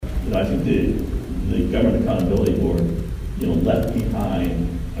I think the Government Accountability Board, left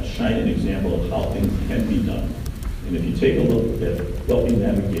behind a shining example of how things can be done. And if you take a look at what we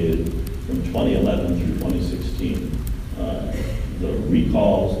navigated from 2011 through 2016, the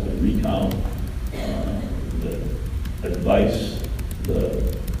recalls, the recount, the advice,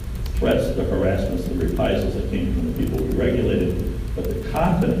 the threats, the harassments, the reprisals that came from the people we regulated, but the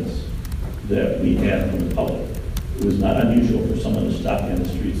confidence that we had from the public. It was not unusual for someone to stop you in the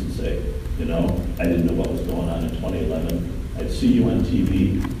streets and say, I didn't know what was going on in 2011. I'd see you on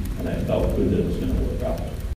TV, and I felt good that it was going to work out.